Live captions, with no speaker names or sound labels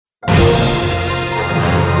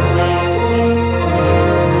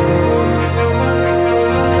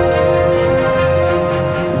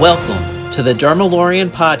to the Dermalorian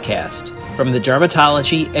podcast from the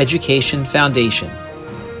Dermatology Education Foundation.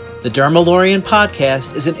 The Dermalorian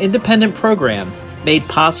podcast is an independent program made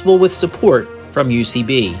possible with support from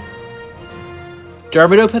UCB.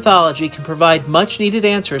 Dermatopathology can provide much-needed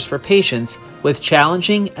answers for patients with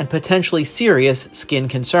challenging and potentially serious skin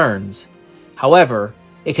concerns. However,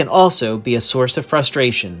 it can also be a source of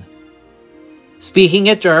frustration. Speaking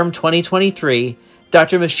at Derm 2023,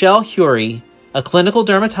 Dr. Michelle Hury, a clinical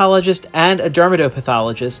dermatologist and a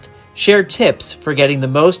dermatopathologist, shared tips for getting the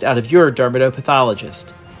most out of your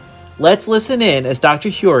dermatopathologist. Let's listen in as Dr.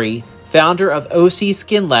 Hury, founder of OC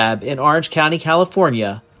Skin Lab in Orange County,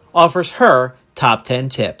 California, offers her top 10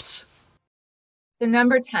 tips. So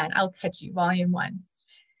number 10, I'll cut you, volume 1.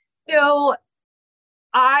 So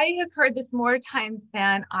I have heard this more times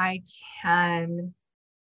than I can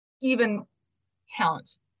even count.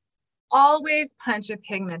 Always punch a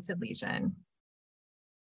pigmented lesion.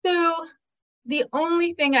 So the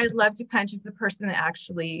only thing I'd love to punch is the person that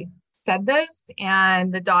actually said this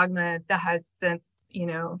and the dogma that has since,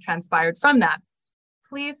 transpired from that.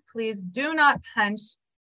 Please, please do not punch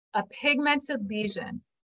a pigmented lesion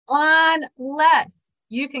unless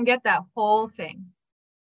you can get that whole thing,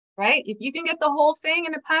 right? If you can get the whole thing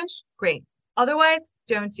in a punch, great. Otherwise,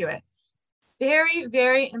 don't do it. Very,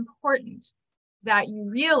 very important that you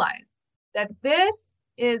realize that this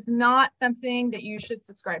is not something that you should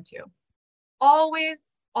subscribe to.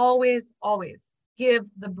 Always, always, always give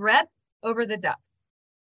the breadth over the depth.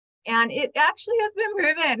 And it actually has been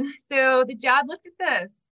proven. So the JAD looked at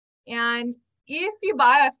this, and if you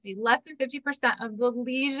biopsy less than 50% of the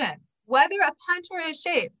lesion, whether a punch or a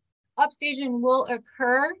shave, upstaging will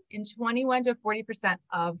occur in 21 to 40%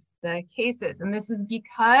 of the cases. And this is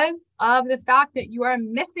because of the fact that you are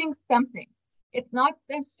missing something. It's not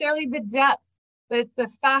necessarily the depth, but it's the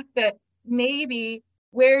fact that maybe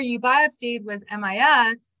where you biopsied was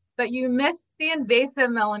MIS, but you missed the invasive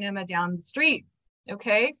melanoma down the street.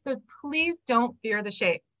 Okay, so please don't fear the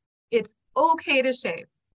shave. It's okay to shave.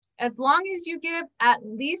 As long as you give at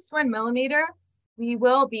least 1 millimeter, we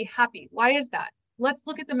will be happy. Why is that? Let's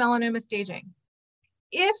look at the melanoma staging.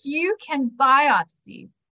 If you can biopsy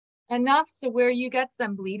enough so where you get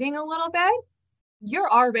some bleeding a little bit,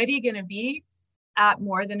 you're already going to be at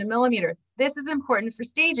more than 1 millimeter. This is important for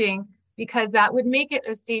staging because that would make it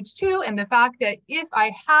a stage 2. And the fact that if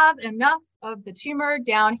I have enough of the tumor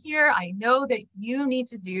down here, I know that you need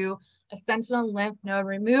to do a sentinel lymph node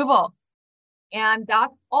removal. And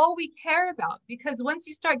that's all we care about, because once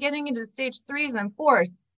you start getting into stage 3s and 4s,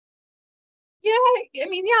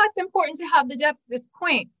 it's important to have the depth at this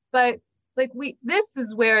point, but this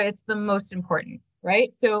is where it's the most important,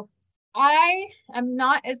 right? So I am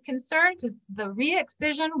not as concerned because the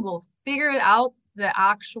re-excision will figure out the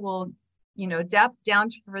actual, depth down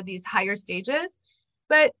for these higher stages.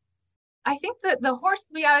 But I think that the horse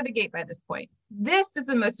will be out of the gate by this point. This is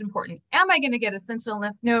the most important. Am I going to get a sentinel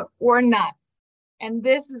lymph node or not? And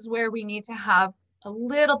this is where we need to have a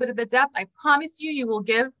little bit of the depth. I promise you will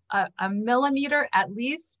give a millimeter at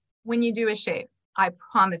least when you do a shave. I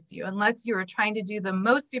promise you, unless you are trying to do the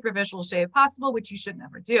most superficial shave possible, which you should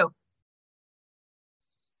never do.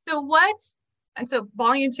 So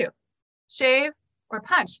volume 2, shave or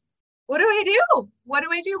punch. What do I do? What do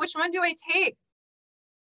I do? Which one do I take?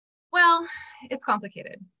 Well, it's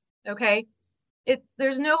complicated, okay?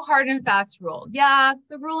 There's no hard and fast rule. Yeah,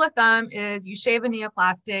 the rule of thumb is you shave a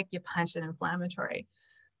neoplastic, you punch an inflammatory.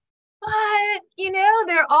 But,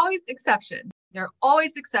 there are always exceptions. There are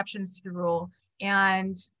always exceptions to the rule.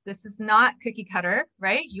 And this is not cookie cutter,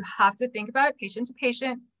 right? You have to think about it patient to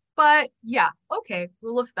patient. But yeah, okay,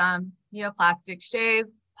 rule of thumb, neoplastic, shave,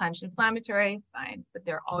 punch inflammatory, fine. But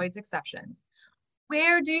there are always exceptions.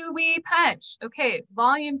 Where do we punch? Okay,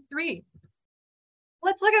 volume 3.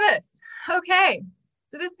 Let's look at this. Okay,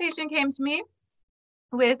 so this patient came to me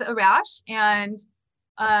with a rash, and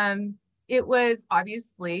it was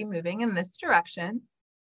obviously moving in this direction.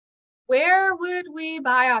 Where would we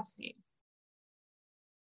biopsy?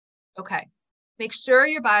 Okay, make sure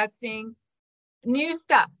you're biopsying new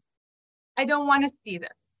stuff. I don't want to see this.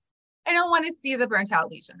 I don't want to see the burnt out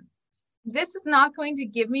lesion. This is not going to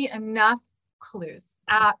give me enough clues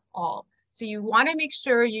at all. So you want to make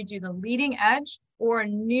sure you do the leading edge or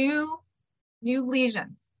new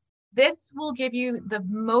lesions. This will give you the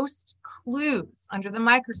most clues under the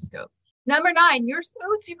microscope. Number 9, you're so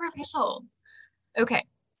superficial. Okay,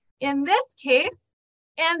 in this case,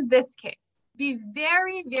 be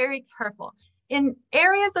very, very careful. In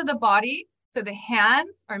areas of the body, so the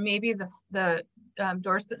hands or maybe the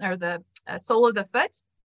dorsal or the sole of the foot,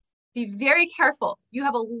 be very careful. You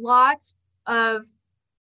have a lot of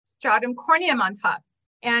stratum corneum on top.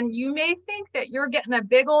 And you may think that you're getting a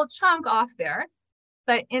big old chunk off there,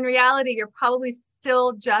 but in reality, you're probably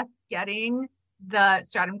still just getting the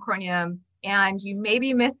stratum corneum, and you may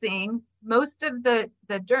be missing most of the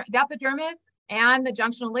epidermis and the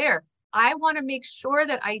junctional layer. I want to make sure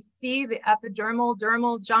that I see the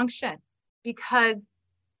epidermal-dermal junction, because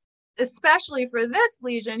especially for this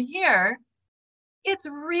lesion here, it's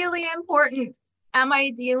really important. Am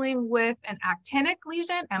I dealing with an actinic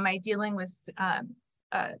lesion? Am I dealing with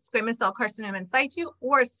squamous cell carcinoma in situ,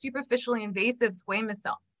 or a superficially invasive squamous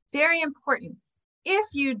cell? Very important. If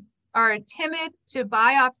you are timid to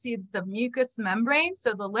biopsy the mucous membrane,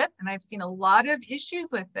 so the lip, and I've seen a lot of issues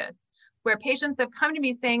with this, where patients have come to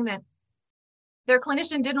me saying that their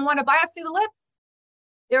clinician didn't want to biopsy the lip.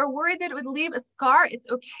 They're worried that it would leave a scar. It's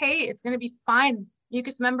okay. It's going to be fine.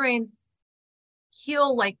 Mucous membranes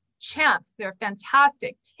heal like champs. They're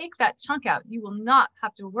fantastic. Take that chunk out. You will not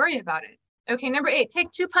have to worry about it. Okay, number 8,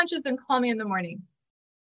 take 2 punches and call me in the morning.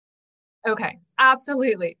 Okay,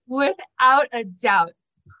 absolutely. Without a doubt,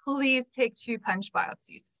 please take 2 punch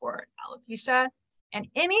biopsies for alopecia and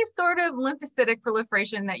any sort of lymphocytic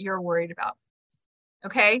proliferation that you're worried about.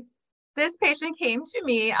 Okay, this patient came to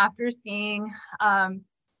me after seeing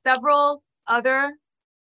several other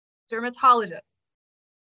dermatologists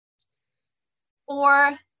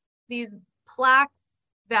for these plaques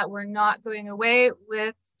that were not going away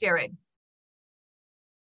with steroid.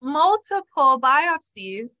 Multiple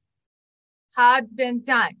biopsies had been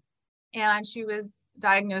done, and she was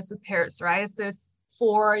diagnosed with psoriasis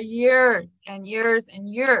for years and years and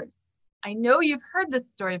years. I know you've heard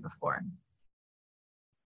this story before.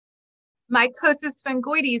 Mycosis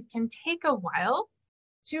fungoides can take a while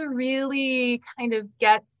to really kind of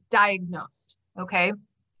get diagnosed, okay?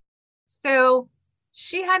 So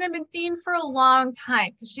she hadn't been seen for a long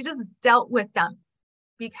time because she just dealt with them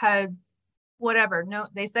because whatever, no,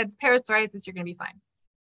 they said it's psoriasis, you're gonna be fine.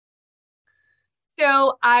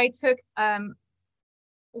 So I took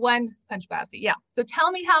 1 punch biopsy, yeah. So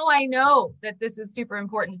tell me how I know that this is super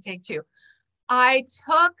important to take 2. I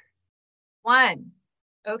took 1,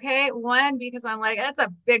 okay? 1 because I'm like, that's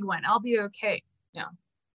a big one, I'll be okay. No,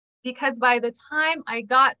 because by the time I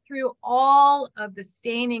got through all of the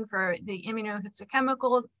staining for the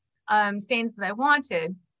immunohistochemical stains that I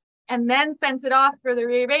wanted, and then sent it off for the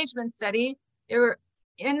rearrangement study, there were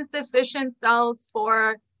insufficient cells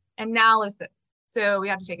for analysis. So we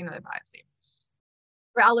have to take another biopsy.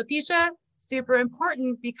 For alopecia, super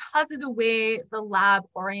important because of the way the lab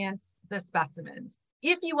orients the specimens.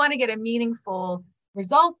 If you want to get a meaningful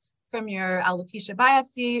result from your alopecia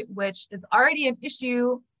biopsy, which is already an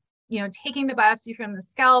issue, you know, taking the biopsy from the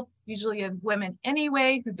scalp, usually of women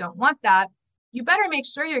anyway who don't want that, you better make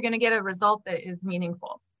sure you're going to get a result that is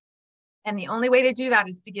meaningful. And the only way to do that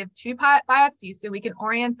is to give 2 biopsies so we can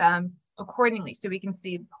orient them accordingly, so we can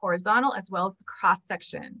see the horizontal as well as the cross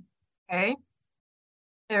section. Okay.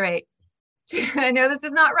 All right. I know this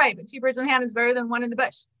is not right, but 2 birds in the hand is better than 1 in the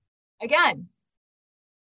bush. Again,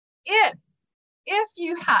 if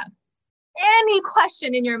you have any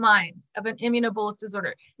question in your mind of an immunobolus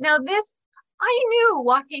disorder, now this, I knew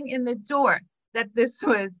walking in the door that this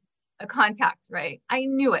was a contact, right? I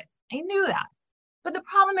knew it. I knew that. But the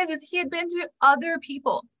problem is he had been to other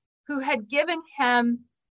people who had given him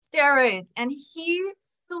steroids, and he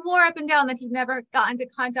swore up and down that he'd never gotten into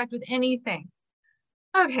contact with anything.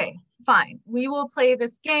 Okay, fine. We will play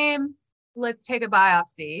this game. Let's take a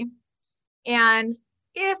biopsy. And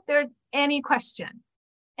if there's any question,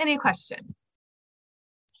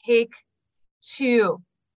 take 2.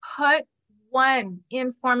 Put 1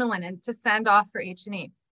 in formalin and to send off for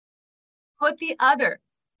H&E. Put the other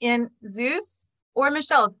in Zeus or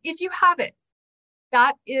Michelle's if you have it.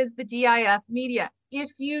 That is the DIF media.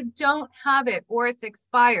 If you don't have it or it's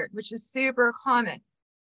expired, which is super common,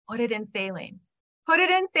 put it in saline. Put it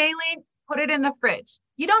in saline, put it in the fridge.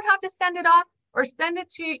 You don't have to send it off or send it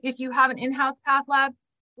to, if you have an in-house path lab,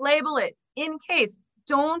 label it in case.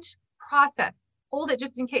 Don't process. Hold it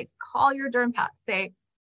just in case. Call your Dermpath. Say,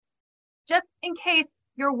 just in case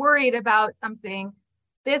you're worried about something,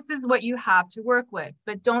 this is what you have to work with,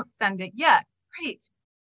 but don't send it yet. Great.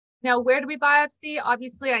 Now, where do we biopsy?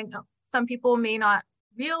 Obviously, I know some people may not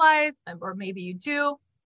realize, or maybe you do.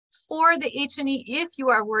 For the H&E, if you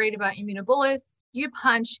are worried about immunobolus, you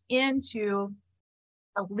punch into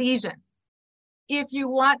a lesion. If you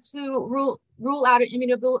want to rule out an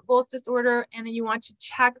immunobolus disorder and then you want to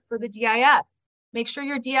check for the DIF, make sure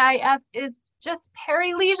your DIF is just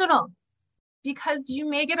perilesional, because you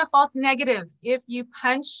may get a false negative if you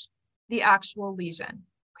punch the actual lesion,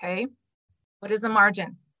 okay? What is the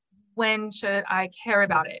margin? When should I care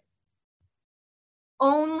about it?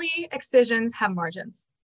 Only excisions have margins,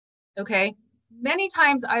 okay? Many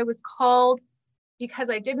times I was called because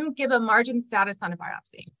I didn't give a margin status on a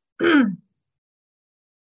biopsy.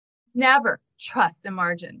 Never trust a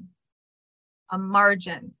margin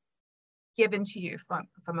given to you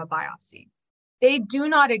from a biopsy. They do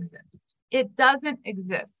not exist. It doesn't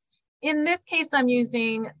exist. In this case, I'm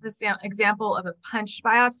using the example of a punch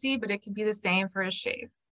biopsy, but it could be the same for a shave.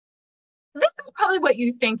 This is probably what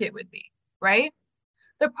you think it would be, right?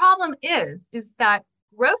 The problem is that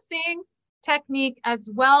grossing technique as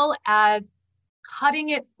well as cutting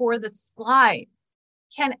it for the slide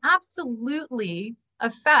can absolutely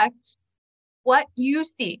affect what you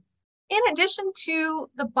see. In addition to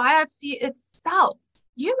the biopsy itself,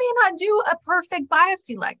 you may not do a perfect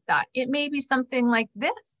biopsy like that. It may be something like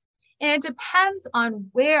this. And it depends on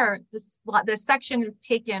where the section is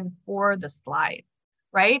taken for the slide,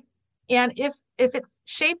 right? And if it's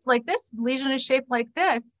shaped like this, lesion is shaped like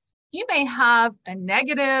this, you may have a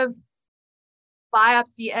negative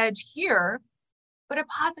biopsy edge here, but a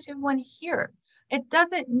positive one here. It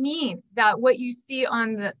doesn't mean that what you see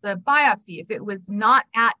on the biopsy, if it was not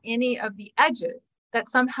at any of the edges, that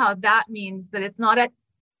somehow that means that it's not at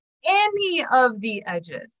any of the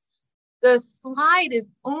edges. The slide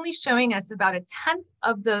is only showing us about 1/10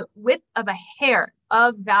 of the width of a hair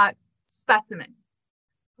of that specimen.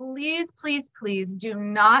 Please, please, please do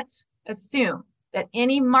not assume that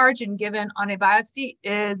any margin given on a biopsy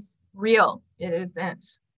is real. It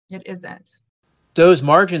isn't. It isn't. Those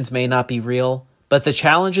margins may not be real, but the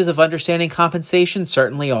challenges of understanding compensation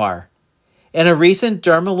certainly are. In a recent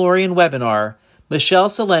Dermalorian webinar, Michelle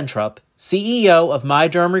Salentrup, CEO of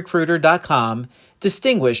MyDermRecruiter.com,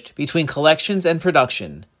 distinguished between collections and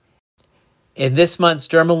production. In this month's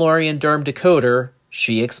Dermalorian Derm Decoder,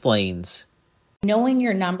 she explains. Knowing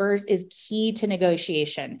your numbers is key to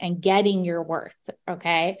negotiation and getting your worth,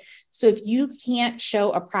 okay? So if you can't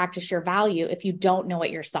show a practice your value if you don't know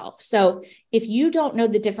it yourself. So if you don't know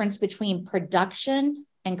the difference between production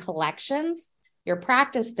and collections, your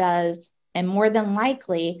practice does, and more than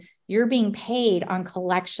likely, you're being paid on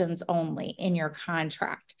collections only in your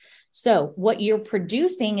contract. So what you're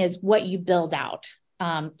producing is what you build out.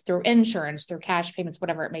 Through insurance, through cash payments,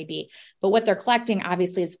 whatever it may be. But what they're collecting,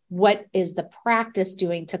 obviously, is what is the practice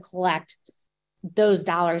doing to collect those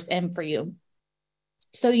dollars in for you.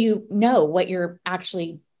 So you know what you're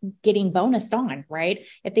actually getting bonused on, right?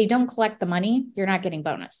 If they don't collect the money, you're not getting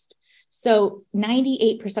bonused. So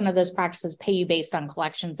 98% of those practices pay you based on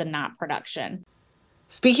collections and not production.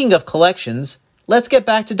 Speaking of collections, let's get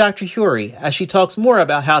back to Dr. Huri as she talks more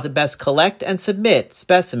about how to best collect and submit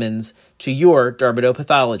specimens to your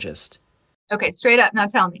dermatopathologist. Okay, straight up. Now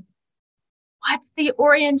tell me, what's the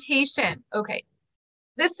orientation? Okay,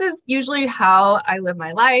 this is usually how I live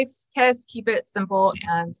my life. Kiss, keep it simple,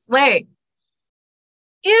 and slay.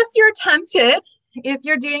 If you're tempted, if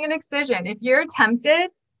you're doing an excision, if you're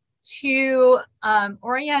tempted to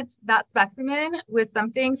orient that specimen with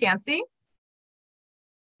something fancy,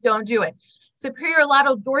 don't do it. Superior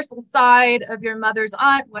lateral dorsal side of your mother's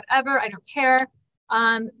aunt, whatever, I don't care.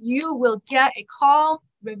 You will get a call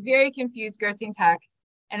from a very confused grossing tech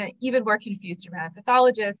and an even more confused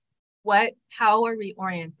dermatopathologist. How are we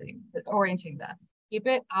orienting them? Keep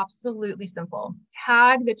it absolutely simple.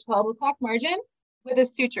 Tag the 12 o'clock margin with a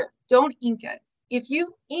suture. Don't ink it. If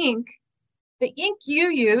you ink, the ink you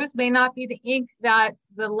use may not be the ink that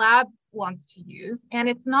the lab wants to use, and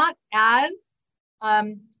it's not as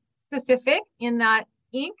specific in that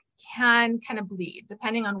ink can kind of bleed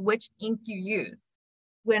depending on which ink you use.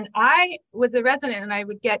 When I was a resident and I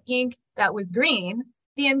would get ink that was green,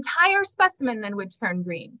 the entire specimen then would turn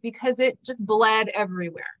green because it just bled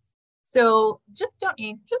everywhere. So just don't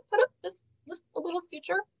ink, just put up just a little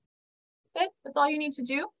suture. That's all you need to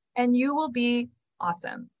do, and you will be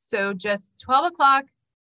awesome. So just 12 o'clock,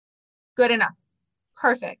 good enough.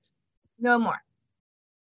 Perfect. No more.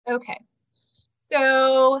 Okay.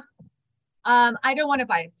 So I don't want to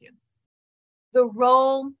bias you. The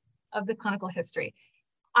role of the clinical history.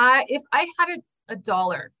 If I had a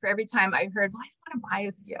dollar for every time I heard, well, I don't want to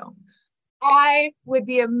bias you, I would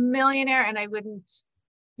be a millionaire and I wouldn't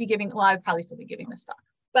be giving, well, I'd probably still be giving the stock.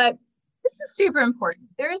 But this is super important.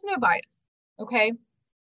 There is no bias, okay?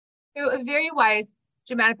 So a very wise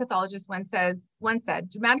dermatopathologist once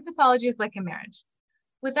said, dermatopathology is like a marriage.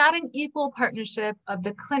 Without an equal partnership of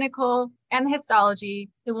the clinical and the histology,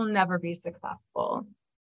 it will never be successful.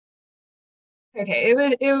 Okay,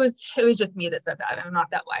 it was just me that said that. I'm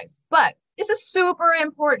not that wise, but this is super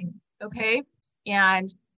important, okay?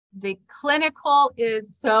 And the clinical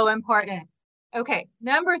is so important. Okay,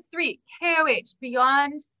 number 3, KOH,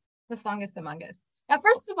 beyond the fungus among us. Now,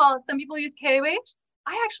 first of all, some people use KOH.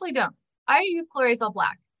 I actually don't. I use Chlorasol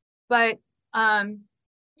Black, but if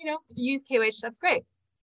you use KOH, that's great.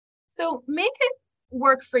 So make it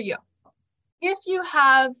work for you. If you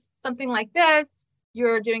have something like this,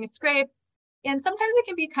 you're doing a scrape, and sometimes it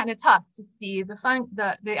can be kind of tough to see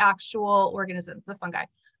the actual organisms, the fungi.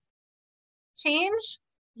 Change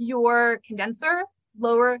your condenser,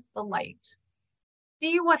 lower the light.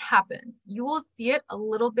 See what happens. You will see it a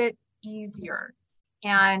little bit easier.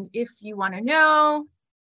 And if you want to know,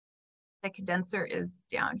 the condenser is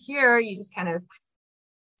down here, you just kind of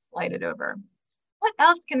slide it over. What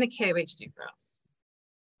else can the KOH do for us?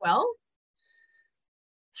 Well,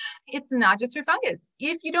 it's not just for fungus.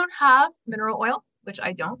 If you don't have mineral oil, which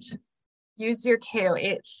I don't, use your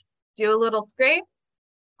KOH. Do a little scrape,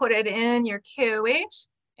 put it in your KOH,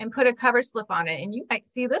 and put a cover slip on it, and you might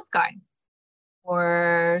see this guy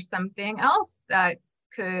or something else that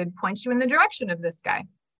could point you in the direction of this guy,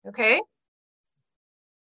 okay?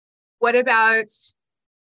 What about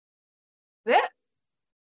this?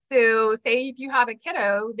 So say if you have a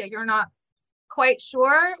kiddo that you're not quite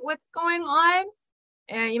sure what's going on,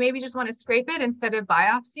 and you maybe just want to scrape it instead of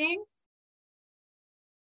biopsying.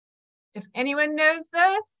 If anyone knows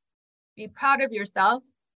this, be proud of yourself.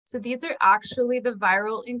 So these are actually the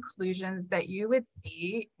viral inclusions that you would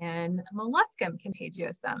see in Molluscum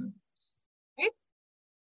contagiosum, right?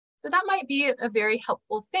 So that might be a very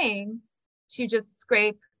helpful thing to just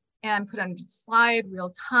scrape and put on the slide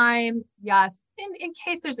real time. Yes, in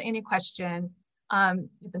case there's any question,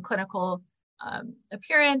 the clinical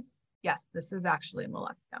appearance, yes, this is actually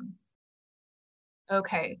Molluscum.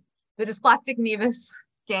 Okay, the dysplastic nevus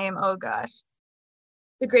game, oh gosh.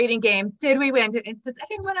 The grading game, did we win? Does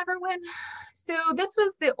anyone ever win? So this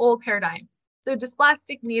was the old paradigm. So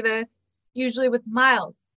dysplastic nevus, usually with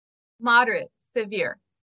mild, moderate, severe.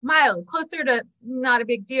 Mild, closer to not a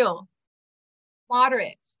big deal.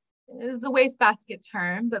 Moderate is the wastebasket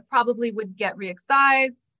term, but probably would get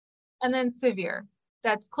re-excised. And then severe,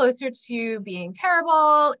 that's closer to being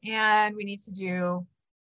terrible and we need to do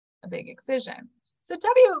a big excision. So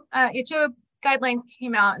WHO guidelines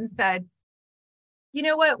came out and said, you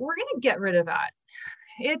know what, we're gonna get rid of that.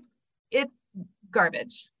 It's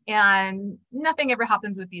garbage and nothing ever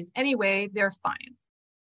happens with these anyway, they're fine.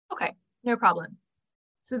 Okay, no problem.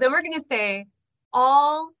 So then we're gonna say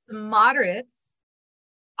all the moderates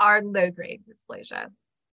are low-grade dysplasia.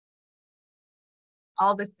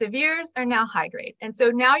 All the severes are now high-grade. And so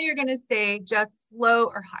now you're gonna say just low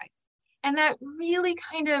or high. And that really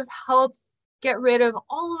kind of helps get rid of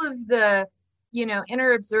all of the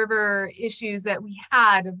inner observer issues that we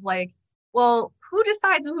had of like, well, who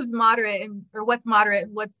decides who's moderate or what's moderate,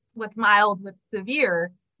 what's mild, what's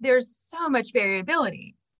severe? There's so much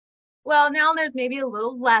variability. Well, now there's maybe a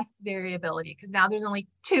little less variability because now there's only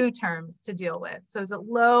 2 terms to deal with. So is it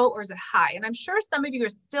low or is it high? And I'm sure some of you are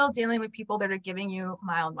still dealing with people that are giving you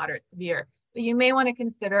mild, moderate, severe, but you may want to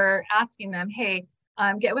consider asking them, hey,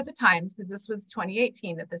 get with the times because this was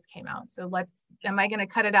 2018 that this came out. So am I going to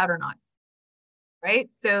cut it out or not?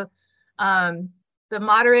 Right? So the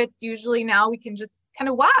moderates, usually now we can just kind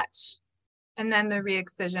of watch, and then the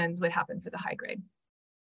re-excisions would happen for the high grade.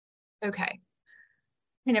 Okay,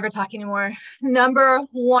 I never talk anymore. Number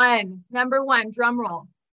one, drum roll.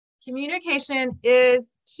 Communication is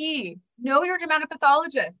key. Know your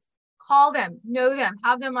dermatopathologist. Call them, know them,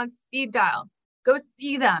 have them on speed dial. Go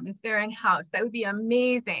see them if they're in-house. That would be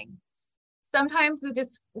amazing. Sometimes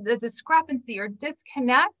the discrepancy or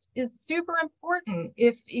disconnect is super important.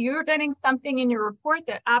 If you're getting something in your report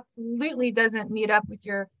that absolutely doesn't meet up with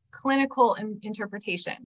your clinical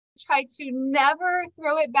interpretation, try to never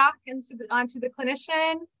throw it back onto the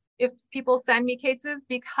clinician if people send me cases,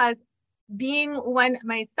 because being one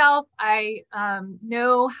myself, I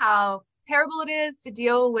know how terrible it is to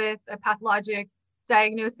deal with a pathologic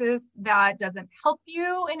diagnosis that doesn't help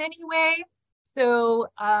you in any way. So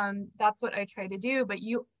that's what I try to do. But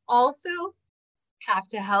you also have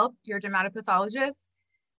to help your dermatopathologist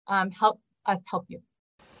help us help you.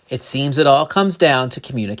 It seems it all comes down to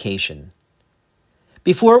communication.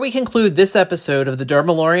 Before we conclude this episode of the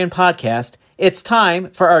Dermalorian podcast, it's time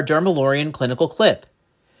for our Dermalorian clinical clip.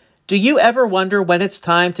 Do you ever wonder when it's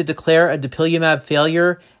time to declare a dupilumab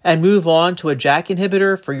failure and move on to a JAK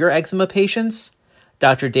inhibitor for your eczema patients?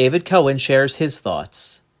 Dr. David Cohen shares his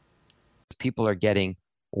thoughts. People are getting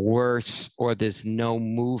worse or there's no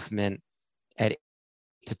movement at 8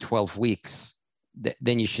 to 12 weeks,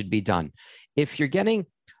 then you should be done. If you're getting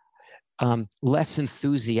less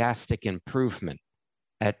enthusiastic improvement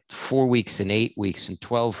at 4 weeks and 8 weeks and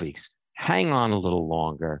 12 weeks, hang on a little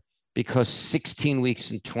longer, because 16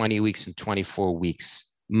 weeks and 20 weeks and 24 weeks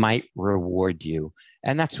might reward you.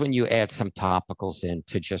 And that's when you add some topicals in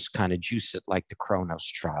to just kind of juice it like the Kronos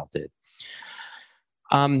trial did.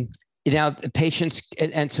 Now, patients,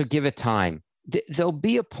 and so give it time. There'll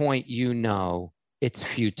be a point, it's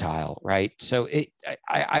futile, right? So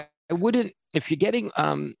I wouldn't, if you're getting,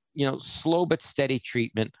 slow but steady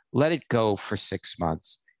treatment, let it go for 6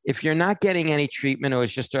 months. If you're not getting any treatment, or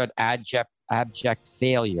it's just an abject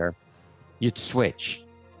failure, you'd switch.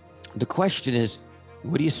 The question is,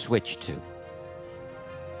 what do you switch to?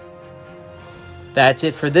 That's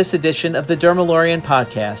it for this edition of the Dermalorian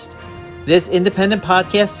podcast. This independent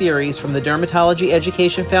podcast series from the Dermatology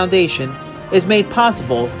Education Foundation is made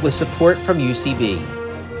possible with support from UCB.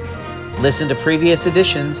 Listen to previous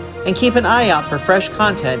editions and keep an eye out for fresh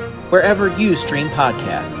content wherever you stream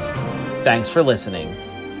podcasts. Thanks for listening.